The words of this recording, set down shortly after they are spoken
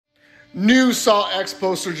New Saw X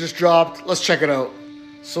poster just dropped. Let's check it out.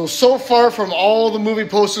 So far from all the movie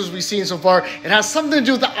posters we've seen so far, it has something to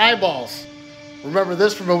do with the eyeballs. Remember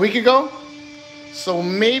this from a week ago? So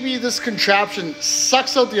maybe this contraption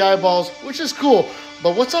sucks out the eyeballs, which is cool.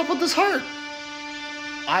 But what's up with this heart?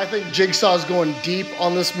 I think Jigsaw is going deep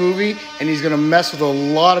on this movie, and he's going to mess with a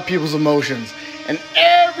lot of people's emotions. And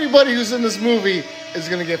everybody who's in this movie is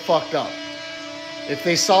going to get fucked up. If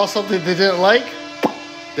they saw something they didn't like,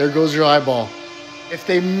 there goes your eyeball. If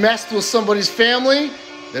they messed with somebody's family,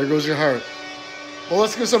 there goes your heart. Well,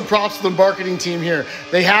 let's give some props to the marketing team here.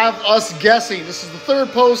 They have us guessing. This is the third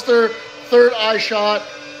poster, third eye shot.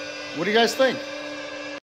 What do you guys think?